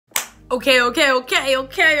Okay.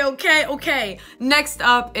 Next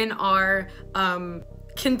up in our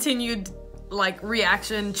continued like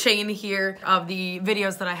reaction chain here of the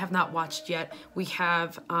videos that I have not watched yet, we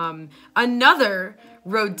have another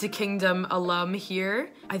Road to Kingdom alum here.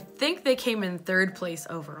 I think they came in 3rd place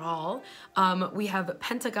overall. We have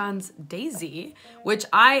Pentagon's Daisy, which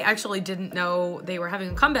I actually didn't know they were having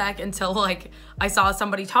a comeback until like I saw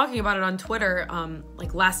somebody talking about it on Twitter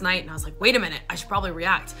like last night, and I was like, wait a minute, I should probably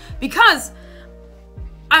react, because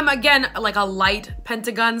I'm again like a light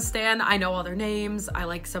Pentagon stan. I know all their names, I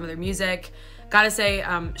like some of their music. Gotta say,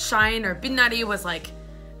 Shine or Binnari was like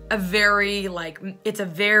a very it's a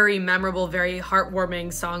very memorable, very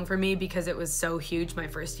heartwarming song for me because it was so huge my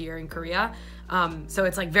first year in Korea. So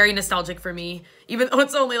it's like very nostalgic for me, even though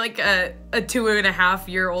it's only like a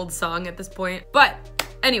 2.5-year-old song at this point. But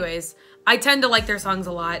anyways, I tend to like their songs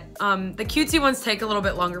a lot. The cutesy ones take a little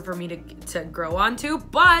bit longer for me to grow onto,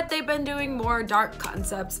 but they've been doing more dark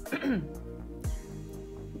concepts.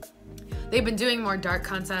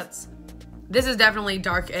 This is definitely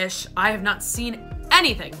dark-ish. I have not seen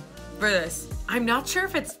anything for this. I'm not sure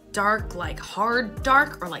if it's dark, like hard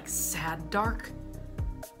dark, or like sad dark.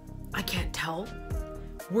 I can't tell.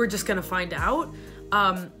 We're just gonna find out.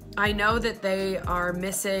 I know that they are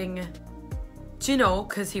missing Jino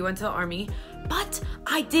because he went to the army, but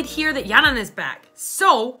I did hear that Yanan is back.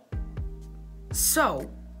 So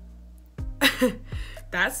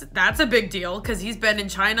that's a big deal because he's been in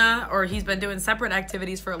China, or he's been doing separate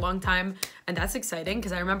activities for a long time, and that's exciting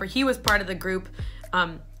because I remember he was part of the group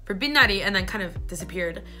for Binnari and then kind of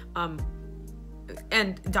disappeared,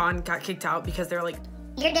 and Dawn got kicked out because they're like,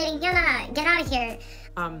 you're dating Yana, get out of here.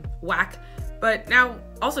 Whack. But now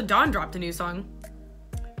also Dawn dropped a new song.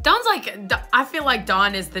 Dawn's like, I feel like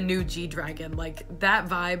Dawn is the new G-Dragon, like that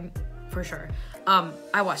vibe for sure.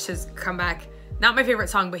 I watched his comeback. Not my favorite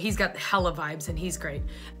song, but he's got hella vibes and he's great.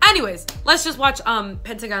 Anyways, let's just watch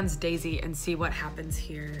Pentagon's Daisy and see what happens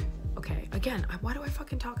here. Okay, again, why do I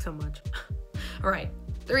fucking talk so much? All right,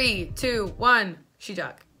 3, 2, 1,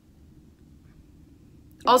 시작.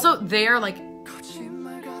 Also, they are like,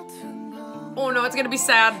 oh no, it's gonna be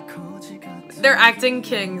sad. They're acting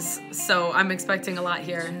kings, so I'm expecting a lot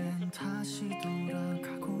here.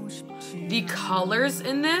 The colors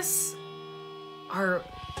in this are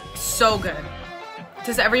so good.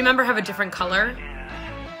 Does every member have a different color?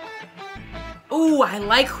 Ooh, I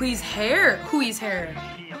like Hui's hair.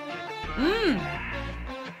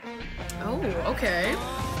 Oh, okay.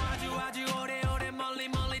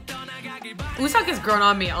 Usak has grown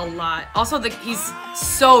on me a lot. Also, he's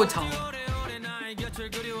so tall.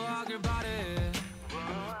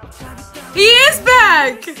 He is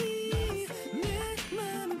back!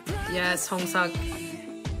 Yes, Hongsak.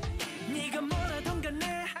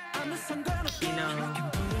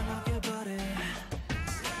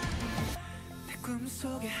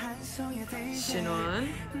 Shinwon.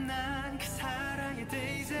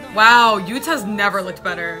 Wow, Yuta's never looked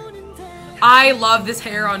better. I love this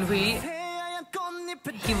hair on Hui.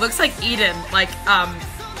 He looks like Eden, like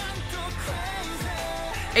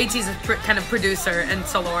AT's a kind of producer and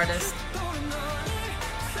solo artist.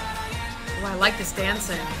 Oh, I like this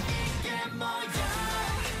dancing.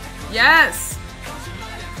 Yes.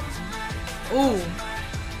 Ooh.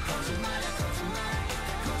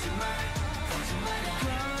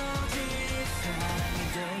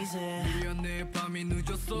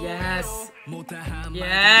 Yes.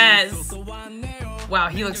 Yes. Wow,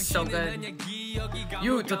 he looks so good.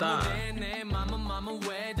 Yutada.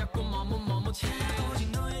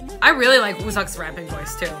 I really like Usak's rapping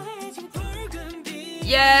voice too.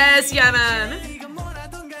 Yes, Yanan.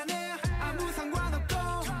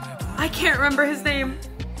 I can't remember his name.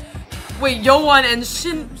 Wait, Yowan and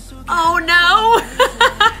Shin. Oh no!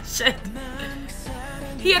 Shit.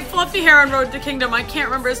 He had fluffy hair on Road to Kingdom. I can't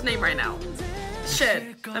remember his name right now.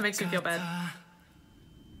 Shit. That makes me feel bad.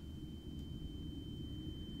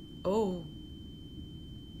 Oh.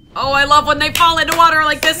 Oh, I love when they fall into water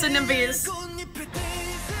like this in Nimbies.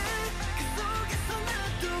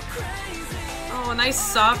 Oh, nice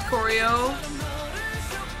soft choreo.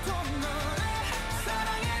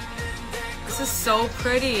 This is so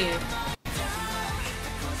pretty.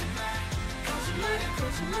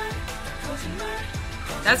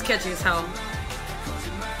 That's catchy as hell.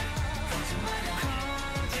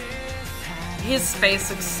 His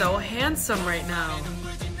face looks so handsome right now.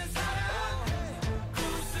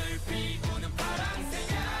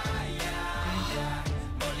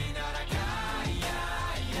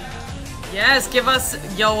 Yes, give us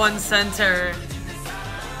Yowan Center.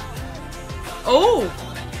 Oh!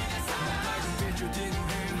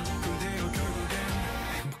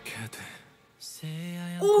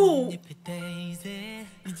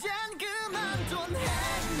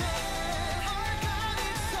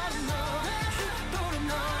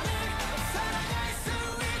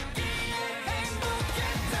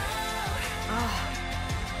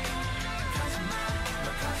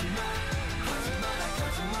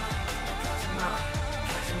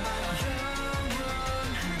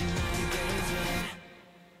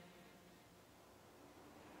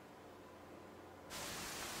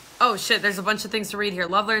 Oh shit, there's a bunch of things to read here.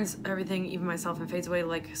 Love learns everything, even myself, and fades away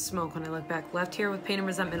like smoke when I look back. Left here with pain and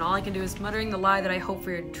resentment. All I can do is muttering the lie that I hope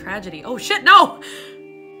for your tragedy. Oh shit, no!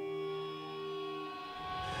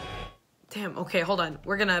 Damn, okay, hold on.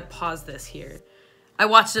 We're gonna pause this here. I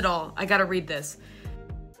watched it all. I gotta read this.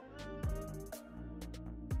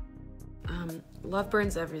 Love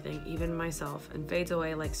burns everything, even myself, and fades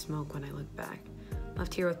away like smoke when I look back.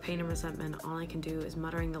 Left here with pain and resentment, all I can do is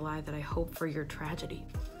muttering the lie that I hope for your tragedy.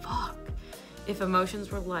 Fuck. If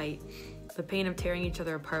emotions were light, the pain of tearing each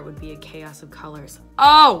other apart would be a chaos of colors.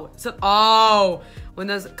 When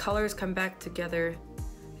those colors come back together,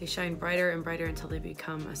 they shine brighter and brighter until they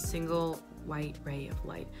become a single white ray of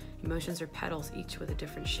light. Emotions are petals, each with a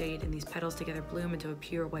different shade, and these petals together bloom into a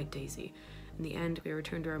pure white daisy. In the end, we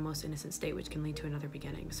return to our most innocent state, which can lead to another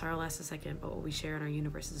beginning. Sorrow lasts a second, but what we share in our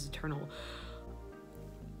universe is eternal.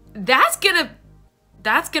 That's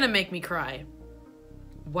gonna make me cry.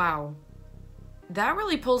 Wow. That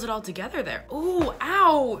really pulls it all together there. Ooh,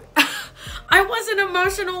 ow. I wasn't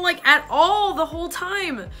emotional like at all the whole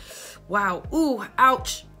time. Wow. Ooh,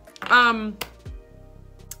 ouch.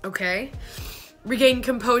 Okay. Regain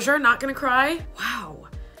composure, not gonna cry. Wow.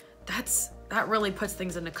 That really puts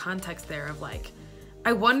things into context there of like,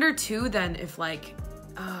 I wonder too then if like,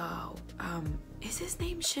 is his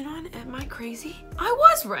name Shinon? Am I crazy? I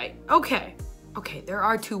was right. Okay. Okay, there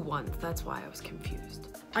are 2 ones. That's why I was confused.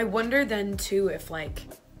 I wonder then too if like,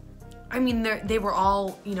 I mean, they were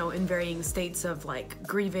all, you know, in varying states of like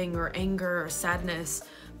grieving or anger or sadness,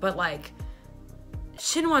 but like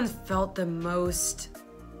Shinwon felt the most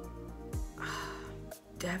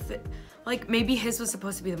like maybe his was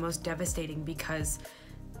supposed to be the most devastating because,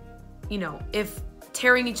 you know, if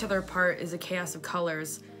tearing each other apart is a chaos of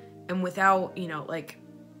colors and without, you know, like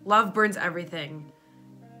love burns everything,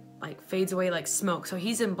 like fades away like smoke. So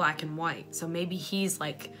he's in black and white. So maybe he's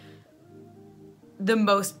like the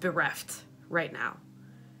most bereft right now.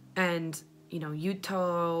 And, you know,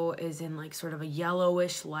 Yuto is in like sort of a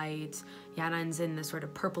yellowish light. Yanan's in the sort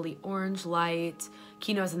of purpley orange light.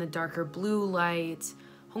 Kino's in the darker blue light.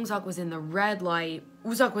 Hongseok was in the red light.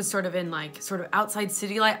 Wooseok was sort of in like sort of outside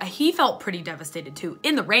city light. He felt pretty devastated too,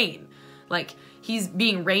 in the rain. Like he's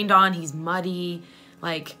being rained on, he's muddy.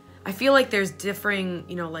 Like I feel like there's differing,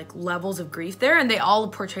 you know, like levels of grief there and they all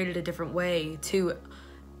portrayed it a different way too.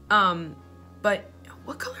 But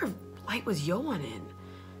what color of light was Yoan in?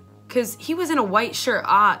 Cause he was in a white shirt,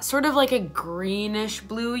 sort of like a greenish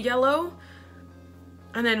blue yellow.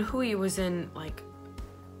 And then Hui was in like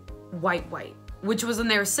white, which was when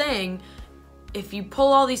they were saying, if you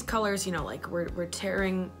pull all these colors, you know, like we're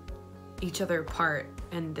tearing each other apart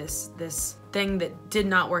and this thing that did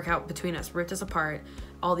not work out between us ripped us apart,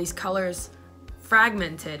 all these colors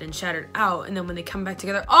fragmented and shattered out, and then when they come back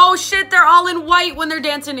together, oh shit, they're all in white when they're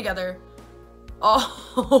dancing together.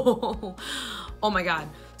 Oh, oh my God.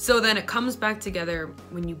 So then it comes back together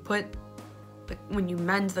when you when you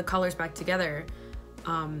mend the colors back together,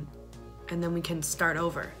 and then we can start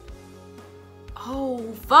over.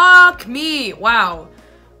 Oh, fuck me. Wow.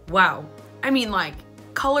 Wow. I mean, like,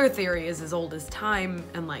 color theory is as old as time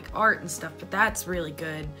and, like, art and stuff, but that's really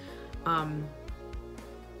good.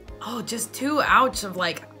 Oh, just too ouch of,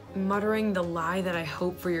 like, muttering the lie that I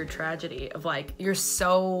hope for your tragedy. Of, like, you're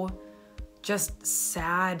so just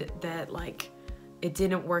sad that, like, it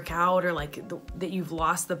didn't work out or, like, that you've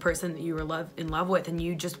lost the person that you were in love with and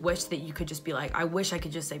you just wish that you could just be like, I wish I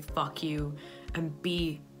could just say fuck you and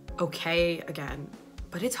be okay again.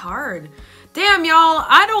 But it's hard. Damn, y'all,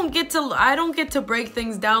 I don't get to break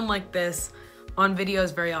things down like this on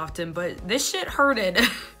videos very often, but this shit hurted.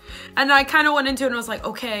 And I kind of went into it and I was like,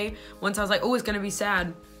 okay, once I was like, oh, it's gonna be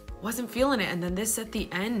sad, wasn't feeling it. And then this at the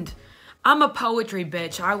end, I'm a poetry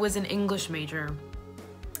bitch. I was an English major,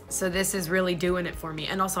 so this is really doing it for me.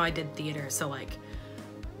 And also I did theater, so like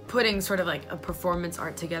putting sort of like a performance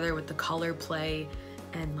art together with the color play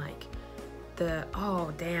and like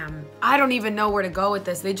oh damn, I don't even know where to go with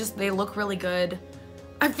this. They look really good.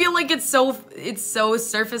 I feel like it's so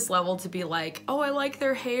surface level to be like, oh, I like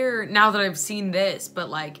their hair now that I've seen this,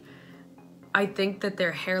 but like I think that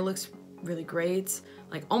their hair looks really great,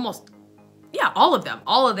 like almost yeah, all of them.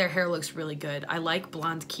 All of their hair looks really good. I like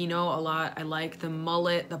blonde Kino a lot. I like the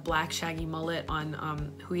mullet, the black shaggy mullet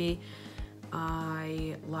on Hui.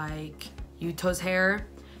 I like Yuto's hair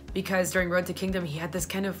because during Road to Kingdom, he had this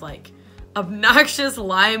kind of like obnoxious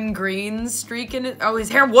lime green streak in it. Oh, his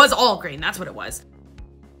hair was all green. That's what it was.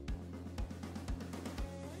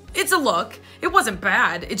 It's a look. It wasn't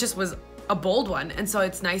bad. It just was a bold one. And so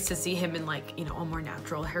it's nice to see him in like, you know, a more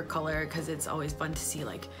natural hair color because it's always fun to see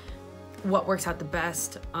like what works out the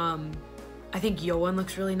best. I think Yoan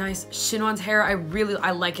looks really nice. Shinwan's hair,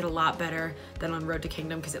 I like it a lot better than on Road to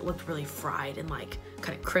Kingdom because it looked really fried and like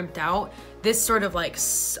kind of crimped out. This sort of like,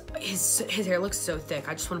 his hair looks so thick.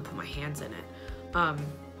 I just want to put my hands in it.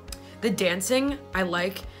 The dancing, I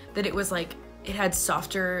like that it was like, it had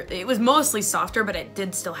softer, it was mostly softer, but it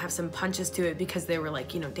did still have some punches to it because they were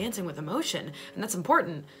like, you know, dancing with emotion, and that's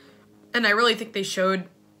important. And I really think they showed,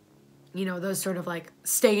 you know, those sort of like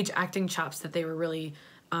stage acting chops that they were really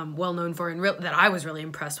well known for, and that I was really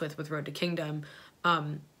impressed with Road to Kingdom,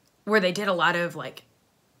 where they did a lot of like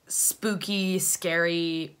spooky,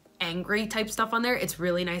 scary, angry type stuff on there. It's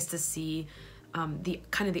really nice to see the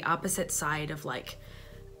kind of the opposite side of like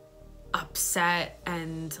upset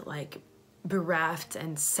and like bereft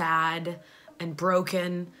and sad and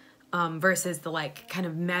broken versus the like kind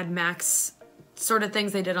of Mad Max sort of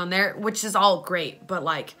things they did on there, which is all great, but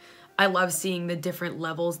like I love seeing the different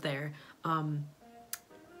levels there.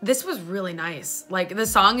 This was really nice. Like the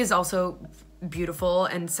song is also beautiful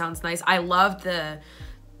and sounds nice. I love the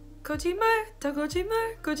Kojima,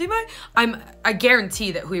 Kojima. I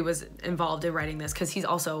guarantee that Hui was involved in writing this because he's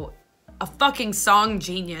also a fucking song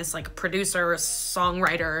genius, like producer,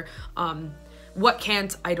 songwriter. What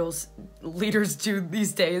can't idols leaders do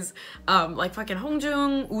these days? Like fucking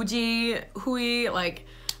Hongjung, Uji, Hui, like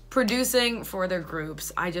producing for their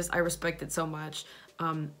groups. I respect it so much.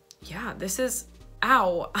 Yeah, this is,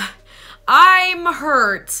 ow. I'm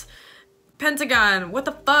hurt. Pentagon, what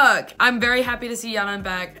the fuck? I'm very happy to see Yanan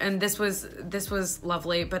back, and this was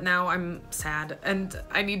lovely, but now I'm sad, and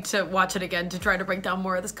I need to watch it again to try to break down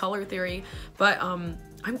more of this color theory. But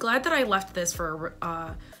I'm glad that I left this for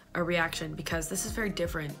a reaction because this is very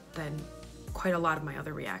different than quite a lot of my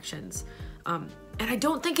other reactions. And I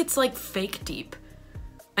don't think it's like fake deep.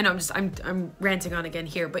 I know I'm ranting on again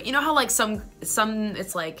here, but you know how like some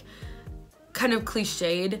it's like kind of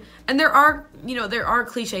cliched, and there are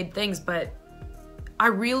cliched things, but I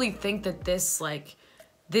really think that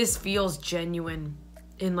this feels genuine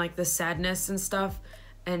in like the sadness and stuff,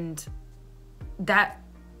 and that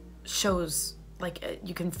shows, like,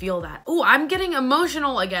 you can feel that. Oh, I'm getting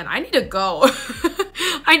emotional again. I need to go.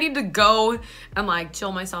 I need to go and like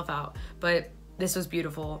chill myself out, but this was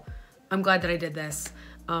beautiful. I'm glad that I did this.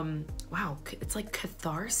 Wow, it's like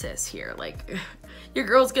catharsis here. Like, your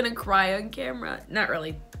girl's gonna cry on camera. Not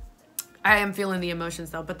really. I am feeling the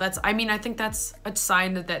emotions though, but I think that's a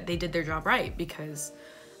sign that they did their job right, because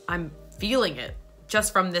I'm feeling it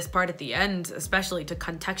just from this part at the end, especially to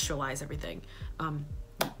contextualize everything.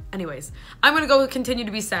 Anyways, I'm gonna go continue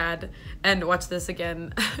to be sad and watch this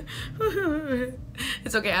again.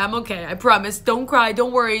 It's okay, I'm okay, I promise. Don't cry,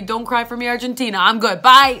 don't worry, don't cry for me, Argentina. I'm good,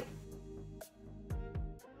 bye!